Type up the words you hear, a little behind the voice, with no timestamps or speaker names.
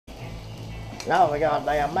Now the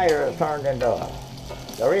goddamn mayor has turned into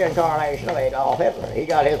the reincarnation of Adolf Hitler. He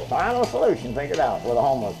got his final solution figured out for the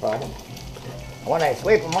homeless problem. When they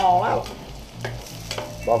sweep them all out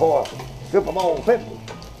before Super Bowl 50,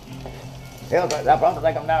 they'll probably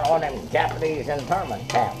take them down to one of them Japanese internment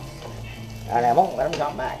camps, and they won't let them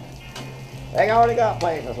come back. They already got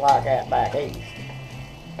places like that back east.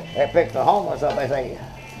 They pick the homeless up, they say,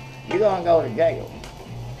 you're going to go to jail,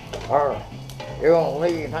 or you're going to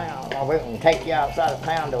leave town, or we can take you outside of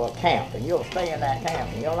town to a camp, and you'll stay in that camp,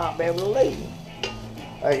 and you'll not be able to leave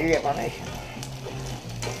until you get permission.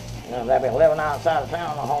 You know, they've been living outside of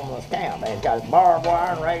town in a homeless camp. They've got barbed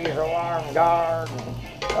wire and razor wire and guard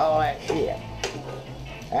and all that shit.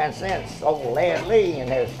 And since old Ed Lee and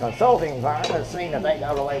his consulting firm has seen that they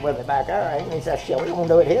got away with it back there, and he said, shit, we won't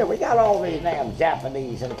do it here. We got all these damn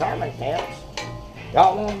Japanese internment camps.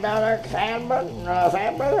 Y'all want them down there at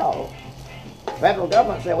San Bruno. Federal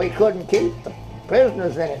government said we couldn't keep the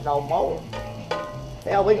prisoners in it no more.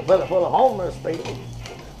 Hell, we can fill it full of homeless people.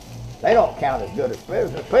 They don't count as good as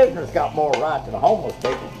prisoners. Prisoners got more rights than homeless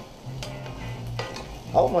people.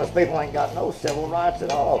 Homeless people ain't got no civil rights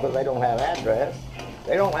at all because they don't have address.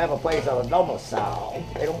 They don't have a place of a domicile.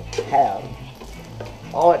 They don't have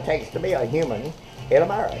all it takes to be a human in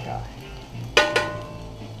America.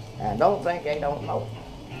 And don't think they don't know.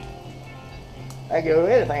 They do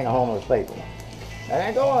anything to homeless people. And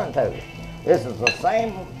they're going to. This is the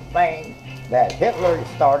same thing that Hitler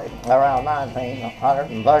started around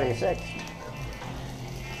 1936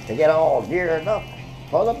 to get all geared up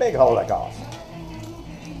for the big Holocaust.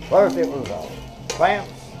 First it was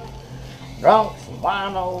tramps, drunks,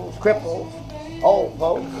 winos, cripples, old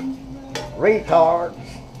folks, retards.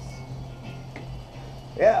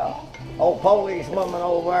 Yeah, old policewoman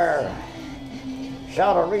over there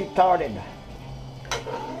shot a retarded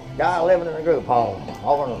guy living in a group home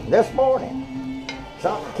over this morning.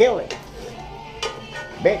 Something killed him.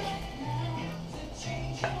 Bitch.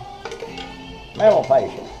 Mental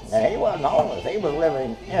patient. And he wasn't homeless. He was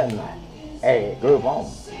living in a group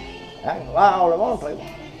home. I can lie all they want to.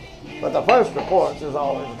 But the first reports is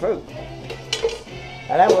always the truth.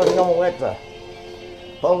 And that wasn't going to let the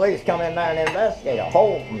police come in there and investigate. A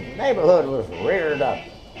whole neighborhood was reared up.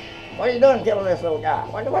 What are you doing killing this little guy?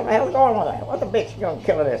 What the hell's going on with that? What the bitch you gonna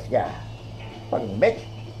killing this guy? Fucking bitch.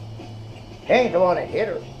 He ain't the one that hit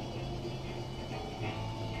her.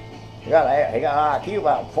 He got IQ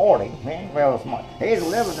about 40. He ain't real smart. He's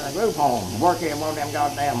living in a group home, working in one of them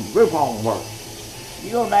goddamn group home work.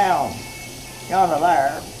 You go down yonder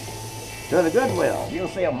there to the Goodwill, you'll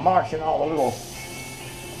see them marching all the little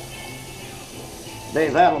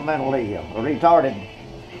developmentally retarded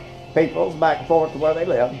peoples back and forth to where they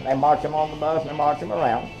live. They march them on the bus and they march them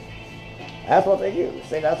around. That's what they use.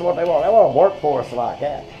 See, that's what they want. They want a workforce like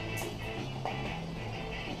that.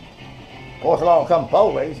 Of course, along come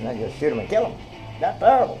police and they just shoot them and kill them. That's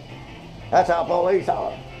terrible. That's how police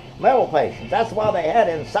are. Mental patients. That's why they had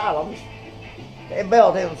asylums. They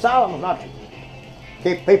built asylums not to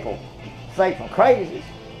keep people safe from crazies,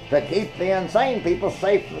 to keep the insane people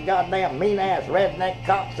safe from the goddamn mean-ass, redneck,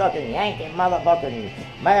 cocksucking, Yankee, motherfucking,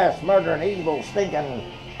 mass murdering, evil,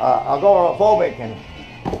 stinking, agoraphobic, and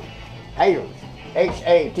haters.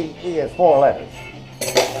 H-A-T-E is 4 letters.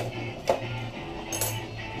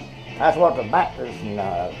 That's what the Baptists and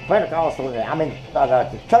Pentecostals,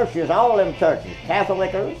 the churches, all them churches,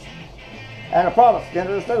 Catholicers, and the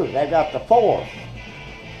Protestants too. They've got the 4.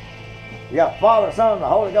 You got Father, Son, and the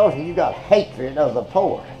Holy Ghost, and you got hatred of the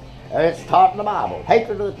poor. And it's taught in the Bible.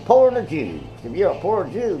 Hatred of the poor and the Jews. If you're a poor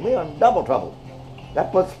Jew, you're in double trouble.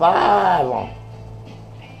 That puts 5 on it.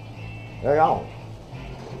 They're gone.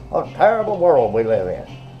 What a terrible world we live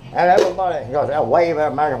in. And everybody goes, they'll wave their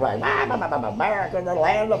American flag. America, the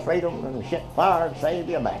land of freedom, and shit fire and save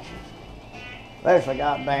your bastards. They're so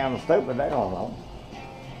goddamn stupid, they don't know.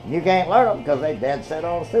 You can't learn them because they dead set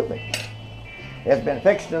on stupid. It's been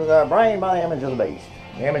fixed in their brain by the image of the beast.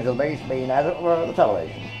 The image of the beast being, as it were, the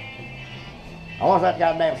television. And once that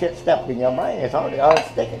goddamn shit stepped in your brain, it's hard to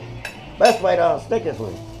unstick it. Best way to unstick is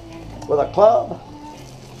with a club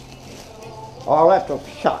or electric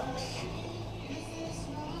shocks.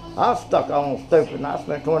 I was stuck on stupid, and I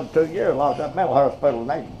spent 22 years locked up in a mental hospital, and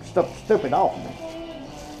they stuck stupid off me.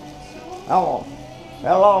 I don't know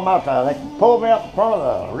how long about that. They pulled me up in front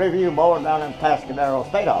of the review board down in Pascadero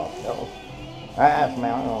State Hospital. They asked me,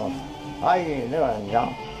 how you doing,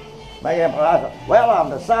 John? I said, well,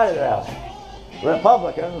 I've decided that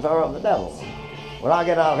Republicans are of the devil. When I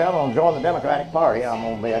get out of here, I'm going to join the Democratic Party. I'm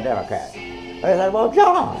going to be a Democrat. They said, well,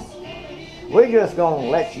 John, we're just going to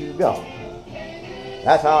let you go.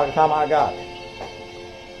 That's how the time I got it.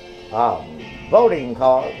 voting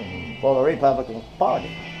card for the Republican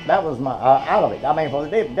Party. That was my out of it. I mean, for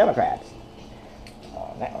the Democrats.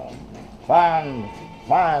 Fine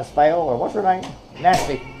spell, or what's her name?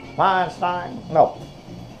 Nancy Feinstein? No.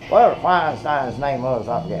 Whatever Feinstein's name was,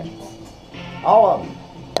 I forget. All of them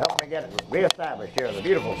helped me get it reestablished here in the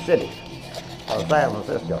beautiful city of San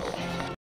Francisco.